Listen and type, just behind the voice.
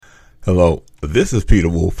Hello, this is Peter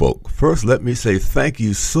Woolfolk. First, let me say thank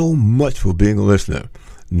you so much for being a listener.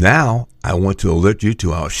 Now, I want to alert you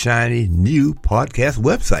to our shiny new podcast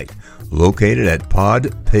website located at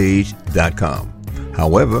podpage.com.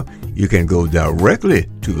 However, you can go directly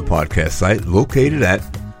to the podcast site located at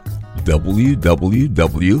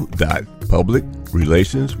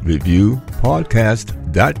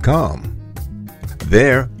www.publicrelationsreviewpodcast.com.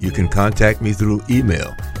 There, you can contact me through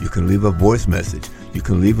email. You can leave a voice message. You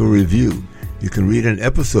can leave a review. You can read an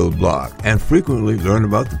episode blog and frequently learn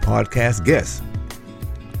about the podcast guests.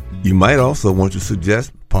 You might also want to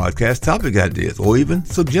suggest podcast topic ideas or even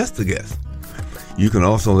suggest a guest. You can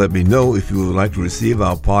also let me know if you would like to receive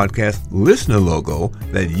our podcast listener logo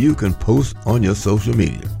that you can post on your social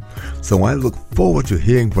media. So I look forward to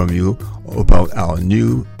hearing from you about our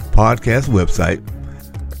new podcast website,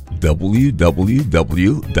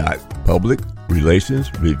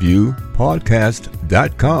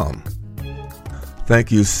 www.publicrelationsreviewpodcast.com.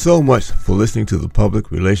 Thank you so much for listening to the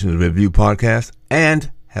Public Relations Review Podcast, and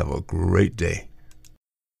have a great day.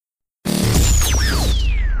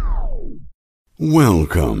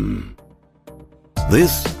 Welcome.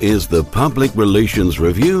 This is the Public Relations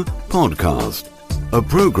Review Podcast, a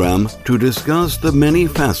program to discuss the many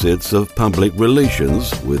facets of public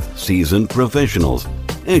relations with seasoned professionals,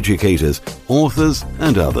 educators, authors,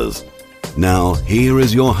 and others. Now, here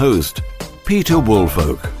is your host, Peter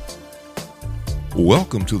Woolfolk.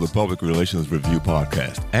 Welcome to the Public Relations Review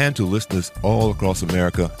Podcast, and to listeners all across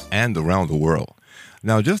America and around the world.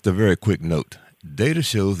 Now, just a very quick note. Data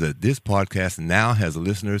shows that this podcast now has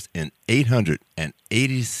listeners in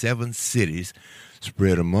 887 cities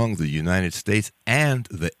spread among the United States and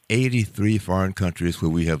the 83 foreign countries where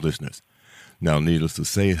we have listeners. Now, needless to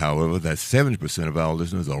say, however, that 70% of our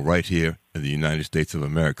listeners are right here in the United States of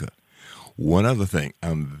America. One other thing,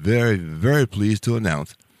 I'm very, very pleased to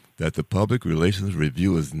announce that the Public Relations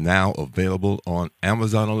Review is now available on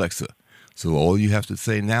Amazon Alexa. So all you have to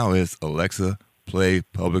say now is, Alexa, play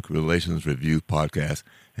Public Relations Review Podcast,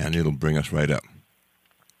 and it'll bring us right up.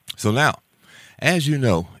 So now, as you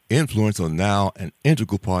know, influence are now an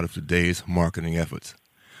integral part of today's marketing efforts.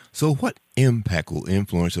 So what impact will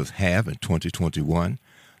influencers have in 2021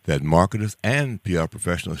 that marketers and PR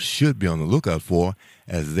professionals should be on the lookout for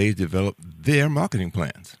as they develop their marketing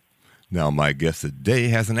plans? Now, my guest today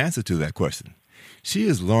has an answer to that question. She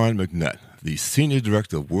is Lauren McNutt, the Senior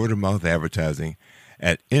Director of Word of Mouth Advertising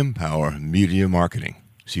at Empower Media Marketing.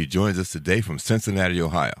 She joins us today from Cincinnati,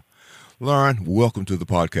 Ohio. Lauren, welcome to the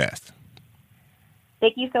podcast.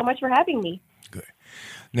 Thank you so much for having me. Good.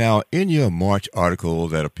 Now, in your March article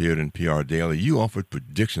that appeared in PR Daily, you offered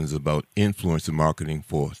predictions about influencer marketing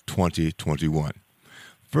for 2021.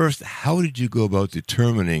 First, how did you go about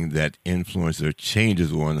determining that influencer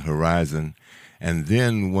changes were on the horizon? And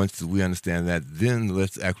then once we understand that, then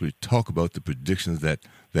let's actually talk about the predictions that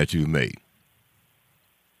you made.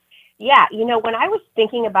 Yeah, when I was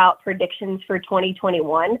thinking about predictions for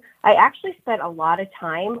 2021, I actually spent a lot of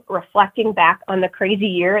time reflecting back on the crazy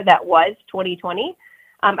year that was 2020.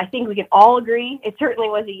 I think we can all agree it certainly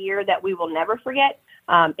was a year that we will never forget.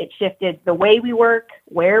 It shifted the way we work,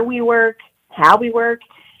 where we work, how we work,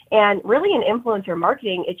 and really in influencer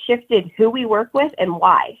marketing, it shifted who we work with and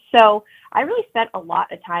why. So I really spent a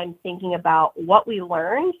lot of time thinking about what we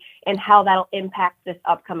learned and how that'll impact this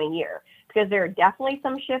upcoming year, because there are definitely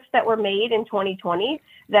some shifts that were made in 2020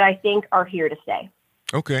 that I think are here to stay.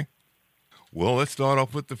 Okay. Well, let's start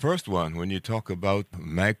off with the first one when you talk about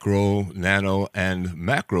micro, nano, and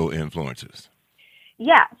macro influencers.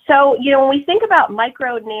 Yeah. So, when we think about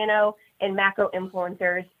micro, nano, and macro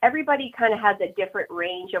influencers, everybody kind of has a different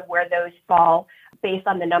range of where those fall based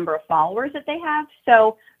on the number of followers that they have.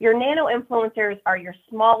 So your nano influencers are your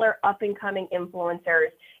smaller up-and-coming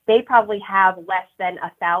influencers. They probably have less than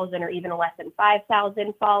 1,000 or even less than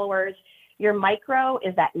 5,000 followers. Your micro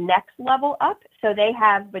is that next level up. So they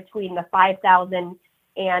have between the 5,000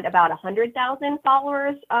 and about 100,000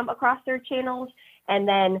 followers across their channels. And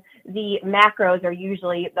then the macros are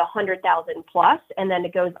usually the 100,000 plus, and then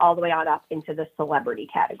it goes all the way on up into the celebrity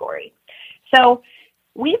category. So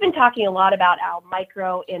we've been talking a lot about how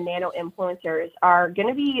micro and nano influencers are going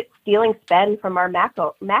to be stealing spend from our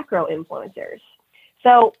macro influencers.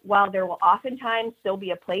 So while there will oftentimes still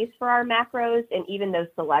be a place for our macros and even those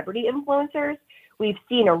celebrity influencers, we've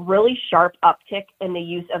seen a really sharp uptick in the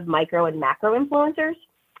use of micro and macro influencers.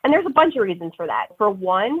 And there's a bunch of reasons for that. For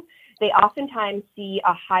one, they oftentimes see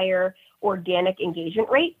a higher organic engagement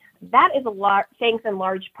rate. That is thanks in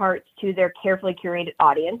large part to their carefully curated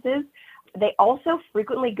audiences. They also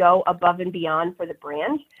frequently go above and beyond for the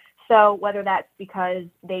brand. So whether that's because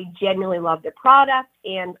they genuinely love the product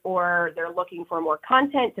and or they're looking for more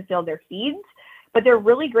content to fill their feeds, but they're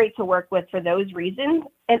really great to work with for those reasons.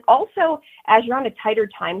 And also, as you're on a tighter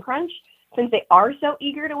time crunch, since they are so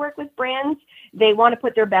eager to work with brands, they want to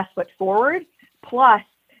put their best foot forward. Plus,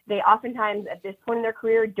 they oftentimes at this point in their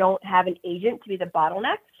career don't have an agent to be the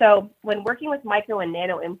bottleneck. So when working with micro and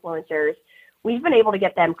nano influencers, we've been able to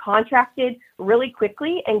get them contracted really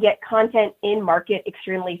quickly and get content in market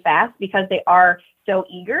extremely fast because they are so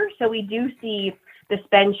eager. So we do see the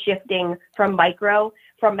spend shifting from macro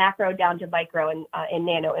down to micro and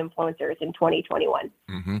nano influencers in 2021.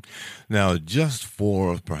 Mm-hmm. Now, just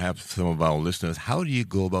for perhaps some of our listeners, how do you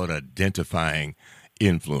go about identifying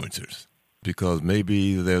influencers? Because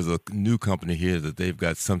maybe there's a new company here that they've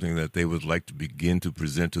got something that they would like to begin to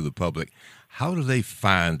present to the public. How do they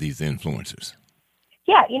find these influencers?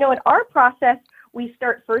 Yeah, in our process, we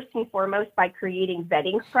start first and foremost by creating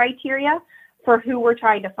vetting criteria for who we're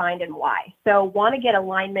trying to find and why. So want to get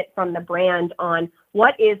alignment from the brand on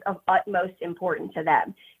what is of utmost importance to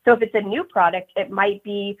them. So if it's a new product, it might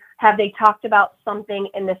be, have they talked about something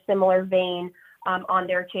in the similar vein on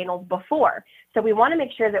their channels before? So we want to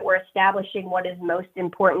make sure that we're establishing what is most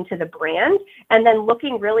important to the brand and then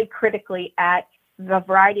looking really critically at the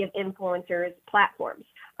variety of influencers platforms,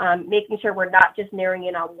 making sure we're not just narrowing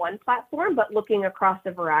in on one platform, but looking across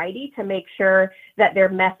the variety to make sure that their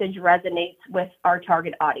message resonates with our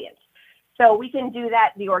target audience. So we can do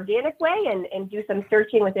that the organic way and do some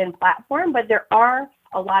searching within platform, but there are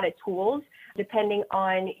a lot of tools depending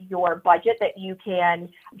on your budget that you can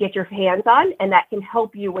get your hands on, and that can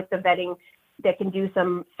help you with the vetting, that can do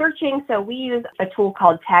some searching. So we use a tool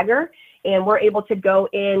called Tagger, and we're able to go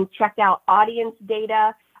in, check out audience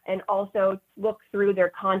data, and also look through their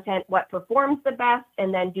content, what performs the best,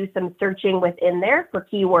 and then do some searching within there for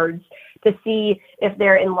keywords to see if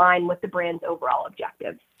they're in line with the brand's overall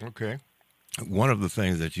objectives. Okay. Another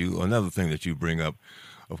thing that you bring up,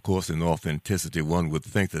 of course, in authenticity, one would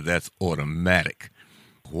think that that's automatic.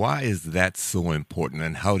 Why is that so important,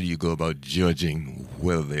 and how do you go about judging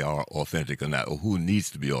whether they are authentic or not, or who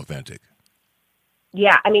needs to be authentic?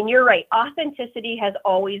 Yeah, you're right. Authenticity has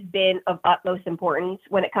always been of utmost importance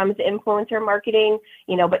when it comes to influencer marketing,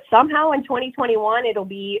 but somehow in 2021, it'll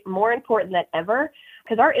be more important than ever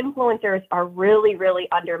because our influencers are really, really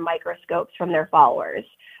under microscopes from their followers.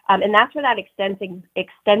 And that's where that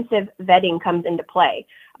extensive vetting comes into play,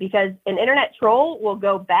 because an internet troll will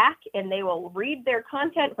go back and they will read their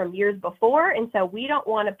content from years before. And so we don't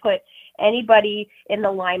want to put anybody in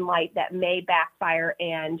the limelight that may backfire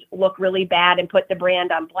and look really bad and put the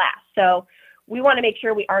brand on blast. So we want to make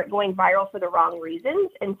sure we aren't going viral for the wrong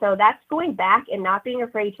reasons. And so that's going back and not being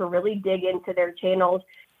afraid to really dig into their channels,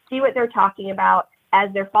 see what they're talking about.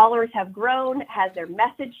 As their followers have grown, has their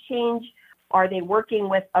message changed? Are they working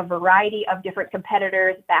with a variety of different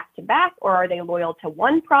competitors back to back, or are they loyal to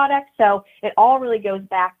one product? So it all really goes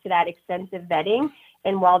back to that extensive vetting.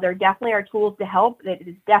 And while there definitely are tools to help, it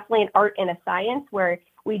is definitely an art and a science where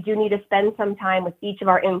we do need to spend some time with each of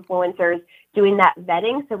our influencers doing that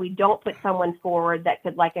vetting so we don't put someone forward that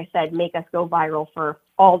could, like I said, make us go viral for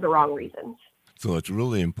all the wrong reasons. So it's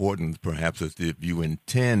really important, perhaps, that if your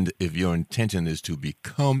intention is to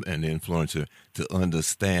become an influencer, to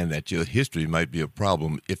understand that your history might be a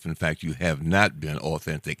problem if, in fact, you have not been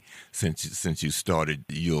authentic since you started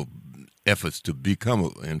your efforts to become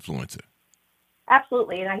an influencer.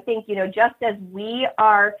 Absolutely. And I think, just as we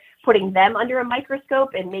are putting them under a microscope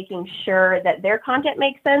and making sure that their content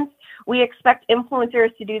makes sense, we expect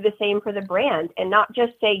influencers to do the same for the brand and not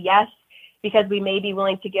just say yes because we may be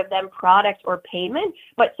willing to give them product or payment,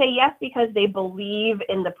 but say yes because they believe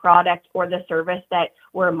in the product or the service that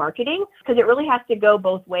we're marketing. Because it really has to go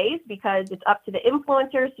both ways, because it's up to the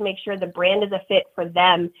influencers to make sure the brand is a fit for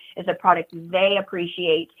them, is a product they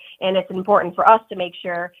appreciate. And it's important for us to make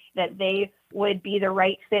sure that they would be the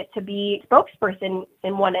right fit to be spokesperson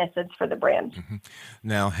in one essence for the brand. Mm-hmm.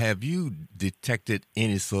 Now, have you detected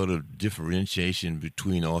any sort of differentiation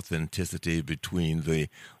between authenticity between the,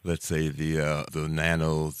 let's say, the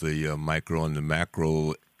nano, the micro, and the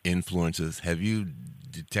macro influencers? Have you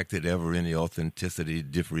detected ever any authenticity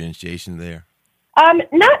differentiation there?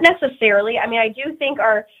 Not necessarily. I do think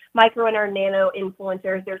our micro and our nano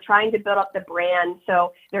influencers, they're trying to build up the brand.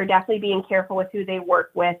 So they're definitely being careful with who they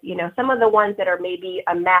work with. Some of the ones that are maybe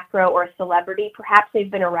a macro or a celebrity, perhaps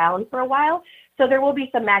they've been around for a while. So there will be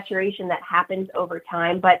some maturation that happens over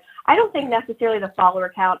time. But I don't think necessarily the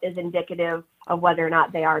follower count is indicative of whether or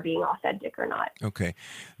not they are being authentic or not. Okay.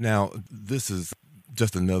 Now, this is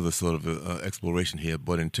just another sort of exploration here,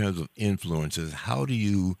 but in terms of influencers, how do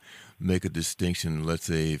you make a distinction? Let's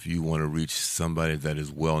say if you want to reach somebody that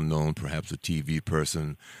is well known, perhaps a TV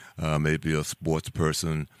person, maybe a sports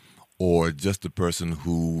person, or just a person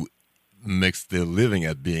who makes their living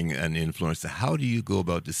at being an influencer. How do you go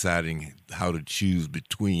about deciding how to choose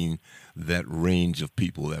between that range of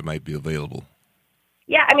people that might be available?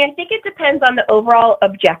 Yeah, I mean, I think it depends on the overall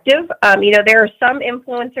objective. There are some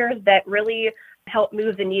influencers that really help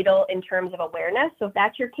move the needle in terms of awareness. So if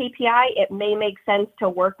that's your KPI, it may make sense to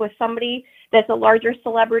work with somebody that's a larger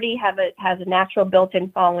celebrity, has a natural built-in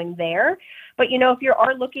following there. But, if you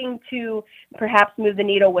are looking to perhaps move the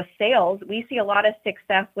needle with sales, we see a lot of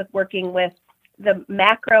success with working with the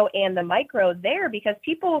macro and the micro there, because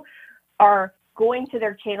people are going to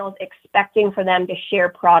their channels expecting for them to share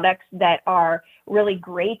products that are really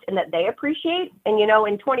great and that they appreciate. And,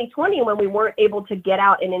 in 2020, when we weren't able to get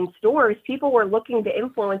out and in stores, people were looking to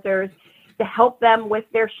influencers to help them with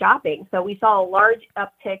their shopping. So we saw a large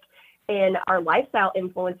uptick in our lifestyle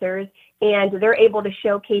influencers, and they're able to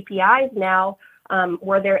show KPIs now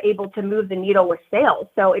where they're able to move the needle with sales.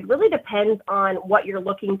 So it really depends on what you're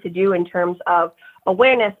looking to do in terms of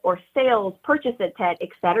awareness or sales, purchase intent, et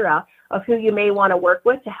cetera, of who you may want to work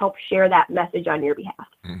with to help share that message on your behalf.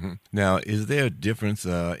 Mm-hmm. Now, is there a difference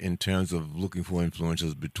in terms of looking for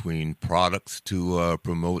influencers between products to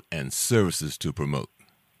promote and services to promote?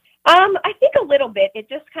 I think a little bit. It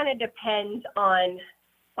just kind of depends on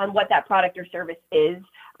what that product or service is.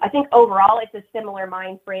 I think overall it's a similar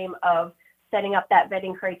mind frame of setting up that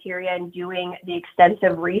vetting criteria and doing the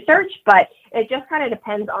extensive research, but it just kind of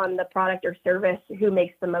depends on the product or service who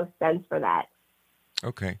makes the most sense for that.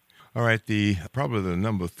 Okay. All right. Probably the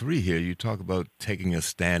number 3 here, you talk about taking a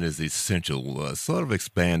stand is essential. Sort of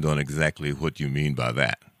expand on exactly what you mean by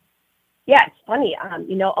that. Yeah, it's funny.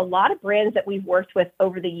 A lot of brands that we've worked with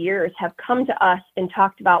over the years have come to us and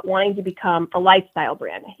talked about wanting to become a lifestyle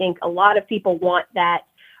brand. I think a lot of people want that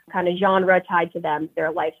kind of genre tied to them. They're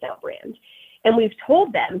a lifestyle brand. And we've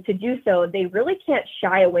told them to do so. They really can't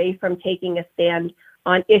shy away from taking a stand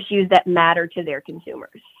on issues that matter to their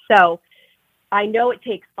consumers. So I know it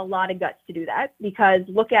takes a lot of guts to do that, because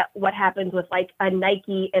look at what happens with like a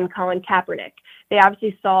Nike and Colin Kaepernick. They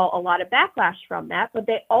obviously saw a lot of backlash from that, but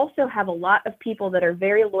they also have a lot of people that are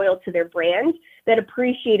very loyal to their brand that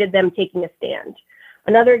appreciated them taking a stand.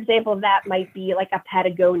 Another example of that might be like a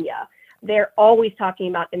Patagonia. They're always talking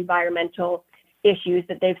about environmental issues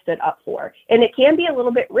that they've stood up for. And it can be a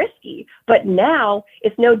little bit risky, but now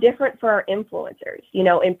it's no different for our influencers.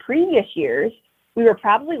 In previous years, we were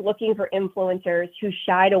probably looking for influencers who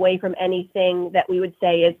shied away from anything that we would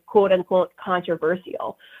say is quote unquote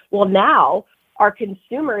controversial. Well, now our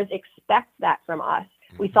consumers expect that from us.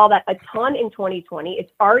 We saw that a ton in 2020.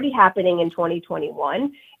 It's already happening in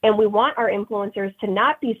 2021. And we want our influencers to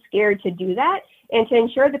not be scared to do that and to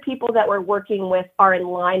ensure the people that we're working with are in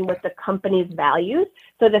line with the company's values.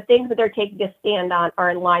 So the things that they're taking a stand on are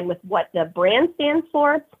in line with what the brand stands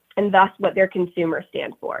for and thus what their consumers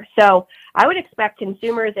stand for. So I would expect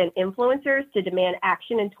consumers and influencers to demand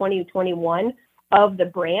action in 2021 of the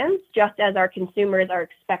brands, just as our consumers are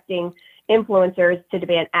expecting influencers to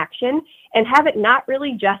demand action, and have it not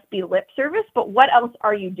really just be lip service, but what else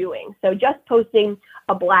are you doing? So just posting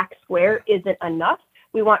a black square isn't enough.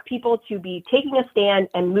 We want people to be taking a stand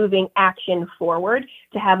and moving action forward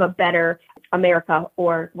to have a better America,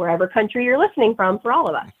 or wherever country you're listening from, for all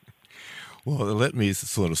of us. Well, let me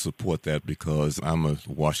sort of support that, because I'm a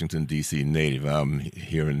Washington, D.C. native. I'm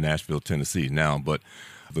here in Nashville, Tennessee now, but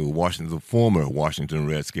the former Washington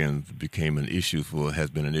Redskins has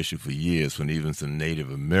been an issue for years, when even some Native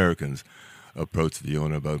Americans approached the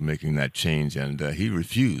owner about making that change, and he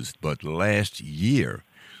refused. But last year,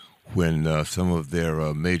 when some of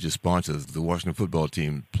their major sponsors, the Washington football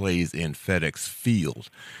team, plays in FedEx Field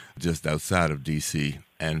just outside of D.C.,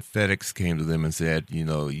 and FedEx came to them and said,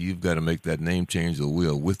 you've got to make that name change or we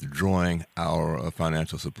are withdrawing our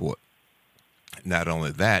financial support. Not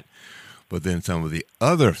only that, but then some of the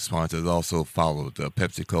other sponsors also followed,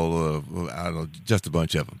 Pepsi-Cola, I don't know, just a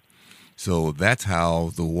bunch of them. So that's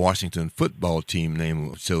how the Washington football team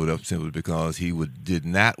name showed up, simply because he did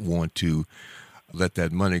not want to let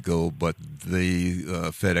that money go, but the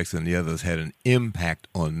FedEx and the others had an impact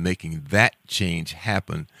on making that change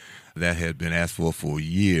happen that had been asked for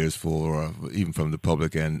years, even from the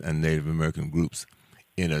public and Native American groups.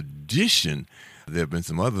 In addition, there have been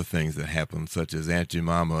some other things that happened, such as Aunt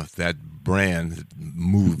Jemima. That brand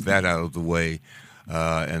moved that out of the way,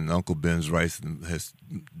 and Uncle Ben's Rice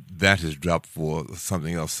has dropped for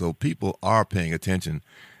something else. So people are paying attention,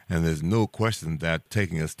 and there's no question that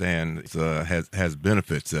taking a stand has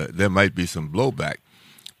benefits. There might be some blowback,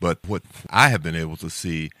 but what I have been able to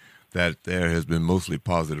see that there has been mostly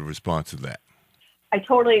positive response to that. I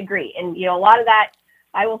totally agree. And, a lot of that,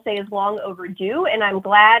 I will say, is long overdue. And I'm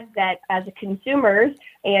glad that as consumers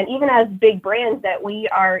and even as big brands that we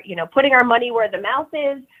are, putting our money where the mouth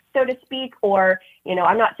is, so to speak, or,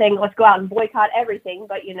 I'm not saying let's go out and boycott everything,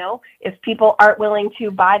 but, if people aren't willing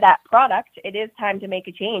to buy that product, it is time to make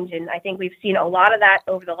a change. And I think we've seen a lot of that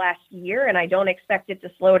over the last year, and I don't expect it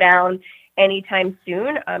to slow down anytime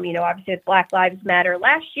soon. Obviously it's Black Lives Matter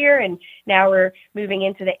last year, and now we're moving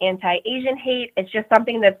into the anti-Asian hate. It's just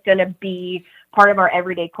something that's going to be part of our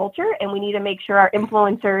everyday culture, and we need to make sure our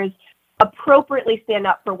influencers appropriately stand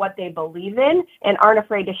up for what they believe in and aren't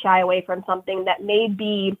afraid to shy away from something that may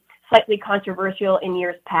be slightly controversial in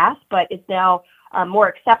years past, but it's now more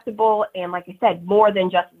acceptable and, like I said, more than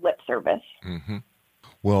just lip service. Mm-hmm.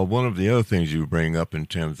 Well, one of the other things you bring up in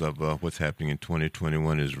terms of what's happening in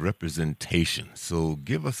 2021 is representation. So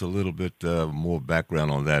give us a little bit more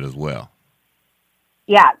background on that as well.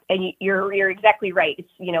 Yeah, and you're exactly right. It's,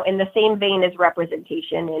 in the same vein as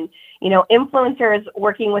representation, and, influencers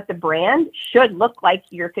working with the brand should look like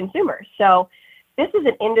your consumers. So this is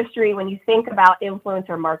an industry, when you think about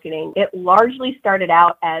influencer marketing, it largely started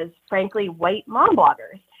out as, frankly, white mom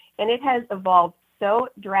bloggers, and it has evolved so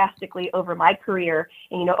drastically over my career.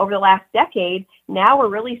 And, over the last decade, now we're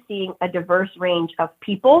really seeing a diverse range of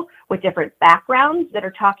people with different backgrounds that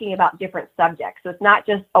are talking about different subjects. So it's not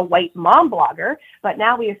just a white mom blogger, but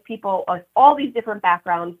now we have people of all these different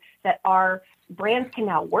backgrounds that our brands can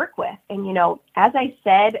now work with. And, as I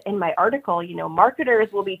said in my article,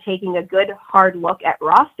 marketers will be taking a good hard look at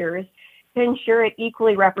rosters to ensure it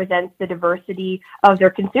equally represents the diversity of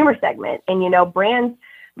their consumer segment. And, brands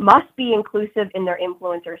must be inclusive in their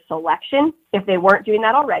influencer selection if they weren't doing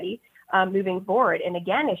that already moving forward. And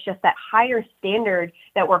again, it's just that higher standard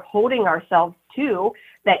that we're holding ourselves to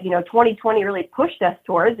that, 2020 really pushed us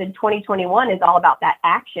towards, and 2021 is all about that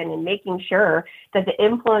action and making sure that the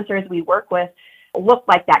influencers we work with look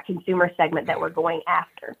like that consumer segment that we're going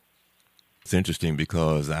after. It's interesting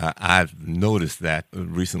because I've noticed that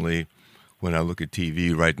recently. When I look at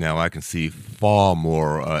TV right now, I can see far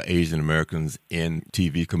more Asian Americans in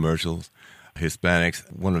TV commercials,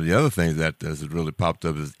 Hispanics. One of the other things that has really popped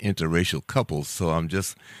up is interracial couples. So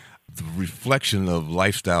the reflection of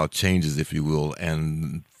lifestyle changes, if you will,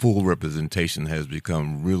 and full representation has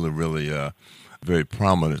become really, really very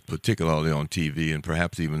prominent, particularly on TV and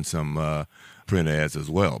perhaps even some print ads as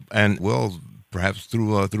well. And, perhaps through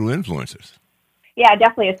influencers. Yeah,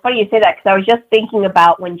 definitely. It's funny you say that, because I was just thinking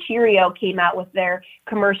about when Cheerio came out with their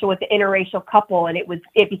commercial with the interracial couple, and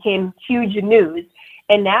it became huge news.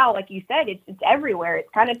 And now, like you said, it's everywhere. It's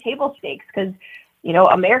kind of table stakes because,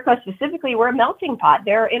 America specifically, we're a melting pot.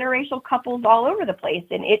 There are interracial couples all over the place,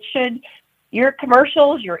 and your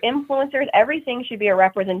commercials, your influencers, everything should be a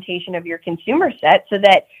representation of your consumer set so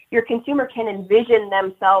that your consumer can envision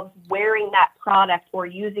themselves wearing that product or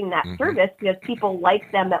using that service because people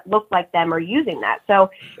like them that look like them are using that.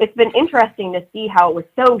 So it's been interesting to see how it was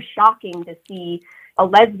so shocking to see a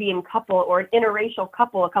lesbian couple or an interracial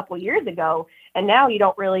couple a couple years ago. And now you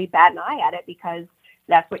don't really bat an eye at it because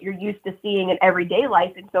that's what you're used to seeing in everyday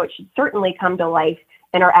life. And so it should certainly come to life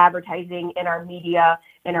in our advertising, in our media,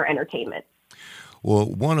 in our entertainment. Well,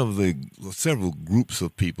 one of the several groups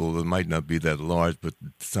of people that might not be that large, but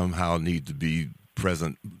somehow need to be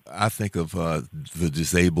present, I think of the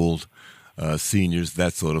disabled, seniors,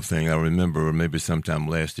 that sort of thing. I remember maybe sometime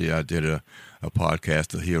last year I did a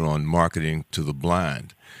podcast here on marketing to the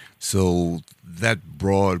blind. So that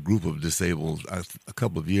broad group of disabled, a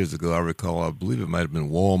couple of years ago, I recall, I believe it might have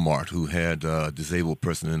been Walmart who had a disabled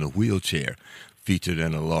person in a wheelchair featured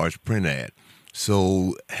in a large print ad.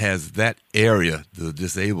 So has that area, the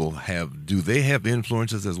disabled, do they have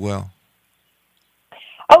influencers as well?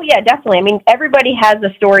 Oh, yeah, definitely. I mean, everybody has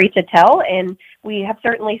a story to tell, and we have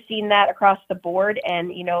certainly seen that across the board.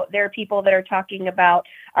 And, there are people that are talking about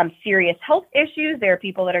serious health issues. There are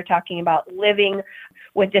people that are talking about living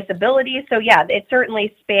with disabilities. So, yeah, it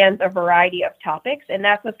certainly spans a variety of topics. And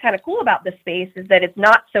that's what's kind of cool about this space is that it's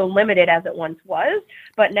not so limited as it once was.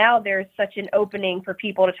 But now there's such an opening for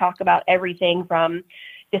people to talk about everything from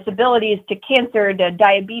disabilities to cancer to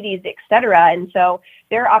diabetes, et cetera. And so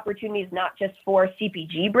there are opportunities not just for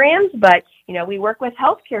CPG brands, but, we work with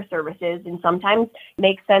healthcare services, and sometimes it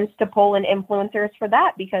makes sense to pull in influencers for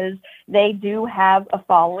that because they do have a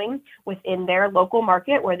following within their local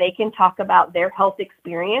market where they can talk about their health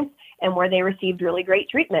experience and where they received really great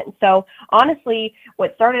treatment. So honestly,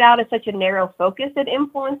 what started out as such a narrow focus at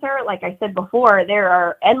influencer, like I said before, there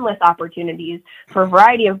are endless opportunities for a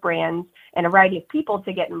variety of brands and a variety of people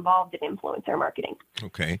to get involved in influencer marketing.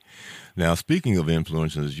 Okay. Now, speaking of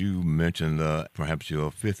influencers, you mentioned perhaps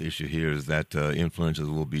your fifth issue here is that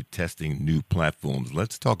influencers will be testing new platforms.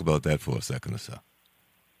 Let's talk about that for a second or so.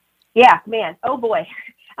 Yeah, man. Oh, boy.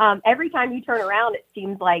 Every time you turn around, it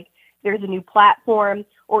seems like there's a new platform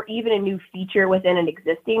or even a new feature within an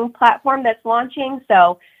existing platform that's launching.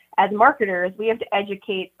 So as marketers, we have to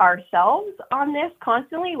educate ourselves on this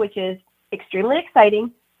constantly, which is extremely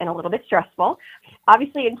exciting and a little bit stressful.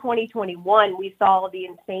 Obviously, in 2021, we saw the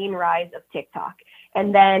insane rise of TikTok.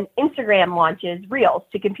 And then Instagram launches Reels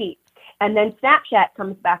to compete. And then Snapchat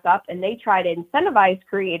comes back up and they try to incentivize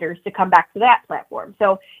creators to come back to that platform.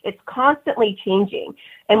 So it's constantly changing.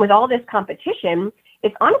 And with all this competition,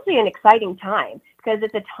 it's honestly an exciting time because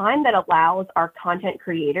it's a time that allows our content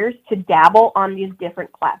creators to dabble on these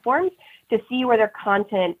different platforms to see where their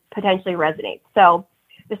content potentially resonates. So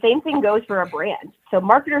the same thing goes for a brand. So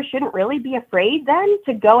marketers shouldn't really be afraid then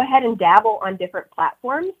to go ahead and dabble on different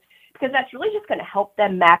platforms because that's really just going to help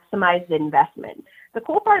them maximize the investment. The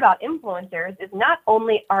cool part about influencers is not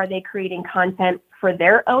only are they creating content for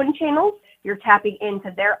their own channels, you're tapping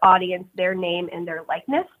into their audience, their name, and their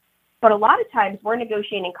likeness, but a lot of times we're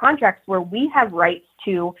negotiating contracts where we have rights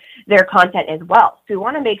to their content as well. So we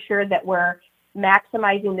want to make sure that we're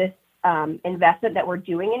maximizing this investment that we're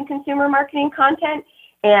doing in consumer marketing content.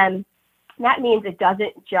 And that means it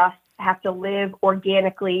doesn't just have to live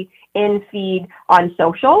organically in feed on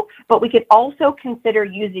social, but we could also consider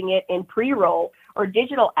using it in pre-roll or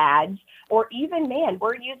digital ads, or even,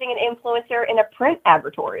 we're using an influencer in a print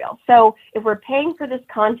advertorial. So if we're paying for this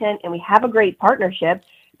content and we have a great partnership,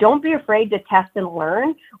 don't be afraid to test and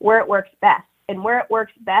learn where it works best. And where it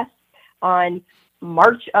works best on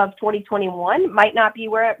March of 2021 might not be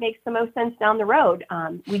where it makes the most sense down the road.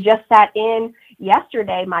 We just sat in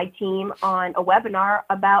yesterday, my team, on a webinar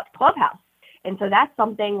about Clubhouse. And so that's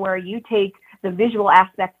something where you take the visual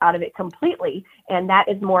aspect out of it completely. And that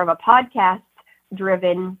is more of a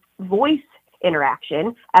podcast-driven voice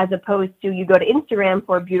interaction as opposed to you go to Instagram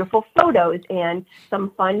for beautiful photos and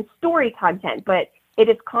some fun story content. But it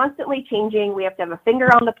is constantly changing. We have to have a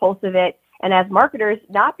finger on the pulse of it. And as marketers,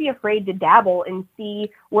 not be afraid to dabble and see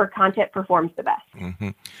where content performs the best. Mm-hmm.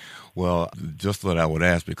 Well, just what I would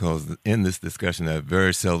ask, because in this discussion, I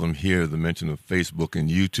very seldom hear the mention of Facebook and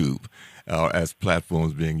YouTube as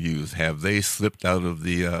platforms being used. Have they slipped out of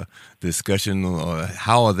the discussion? Or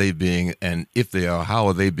how are they being, and if they are, how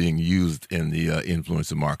are they being used in the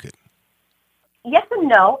influencer market? Yes and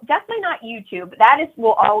no. Definitely not YouTube. That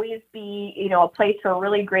will always be, a place for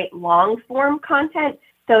really great long-form content.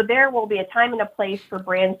 So there will be a time and a place for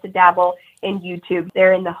brands to dabble in YouTube.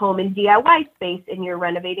 They're in the home and DIY space and you're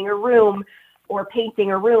renovating a room or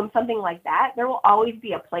painting a room, something like that. There will always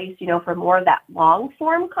be a place, for more of that long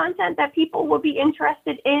form content that people will be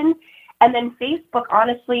interested in. And then Facebook,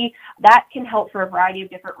 honestly, that can help for a variety of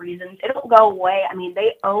different reasons. It'll go away. I mean,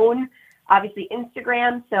 they own obviously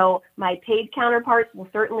Instagram, so my paid counterparts will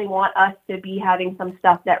certainly want us to be having some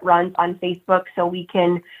stuff that runs on Facebook so we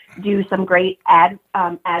can do some great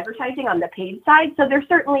advertising on the paid side. So there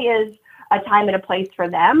certainly is a time and a place for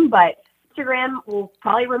them, but Instagram will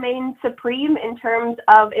probably remain supreme in terms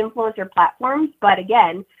of influencer platforms. But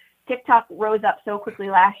again, TikTok rose up so quickly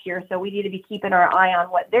last year, so we need to be keeping our eye on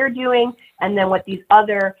what they're doing and then what these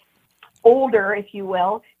other older, if you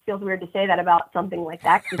will, feels weird to say that about something like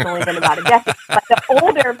that because it's only been about a decade, but the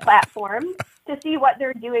older platforms to see what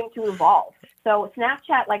they're doing to evolve. So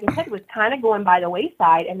Snapchat, like I said, was kind of going by the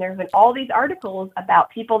wayside, and there's been all these articles about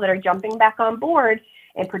people that are jumping back on board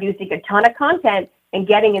and producing a ton of content and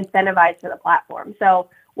getting incentivized for the platform. So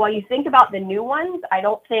while you think about the new ones, I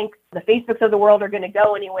don't think the Facebooks of the world are going to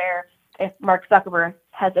go anywhere if Mark Zuckerberg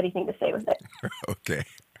has anything to say with it. Okay.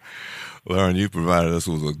 Lauren, you provided us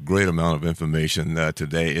with a great amount of information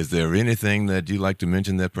today. Is there anything that you'd like to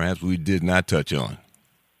mention that perhaps we did not touch on?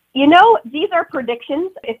 These are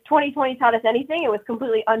predictions. If 2020 taught us anything, it was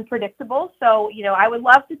completely unpredictable. So, I would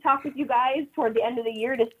love to talk with you guys toward the end of the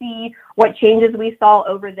year to see what changes we saw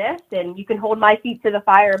over this. And you can hold my feet to the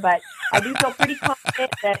fire, but I do feel pretty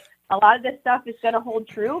confident that a lot of this stuff is going to hold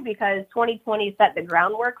true because 2020 set the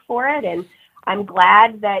groundwork for it. And I'm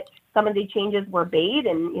glad that some of the changes were made,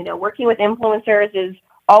 and, working with influencers is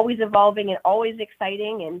always evolving and always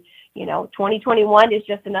exciting. And, 2021 is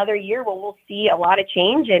just another year where we'll see a lot of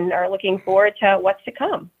change and are looking forward to what's to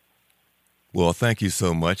come. Well, thank you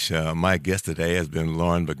so much. My guest today has been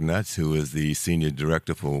Lauren McNutt, who is the Senior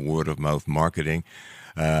Director for Word of Mouth Marketing.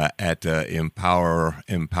 at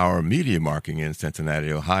Empower Media Marketing in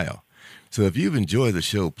Cincinnati, Ohio. So if you've enjoyed the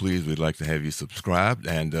show, please, we'd like to have you subscribed,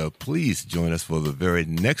 and please join us for the very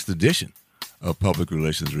next edition of Public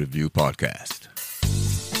Relations Review Podcast.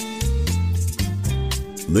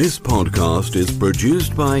 This podcast is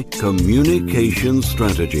produced by Communication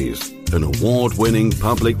Strategies, an award-winning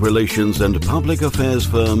public relations and public affairs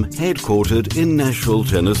firm headquartered in Nashville,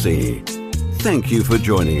 Tennessee. Thank you for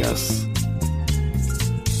joining us.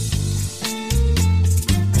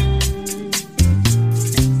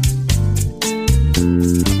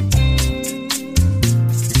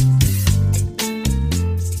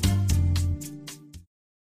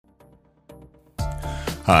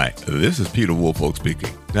 Hi, this is Peter Woolfolk speaking.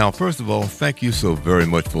 Now, first of all, thank you so very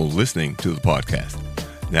much for listening to the podcast.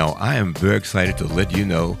 Now, I am very excited to let you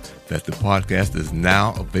know that the podcast is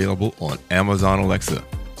now available on Amazon Alexa.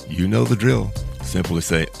 You know the drill. Simply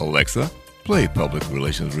say, Alexa, play Public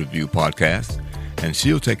Relations Review Podcast, and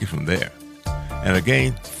she'll take it from there. And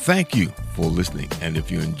again, thank you for listening. And if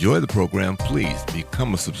you enjoy the program, please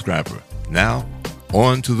become a subscriber. Now,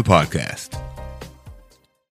 on to the podcast.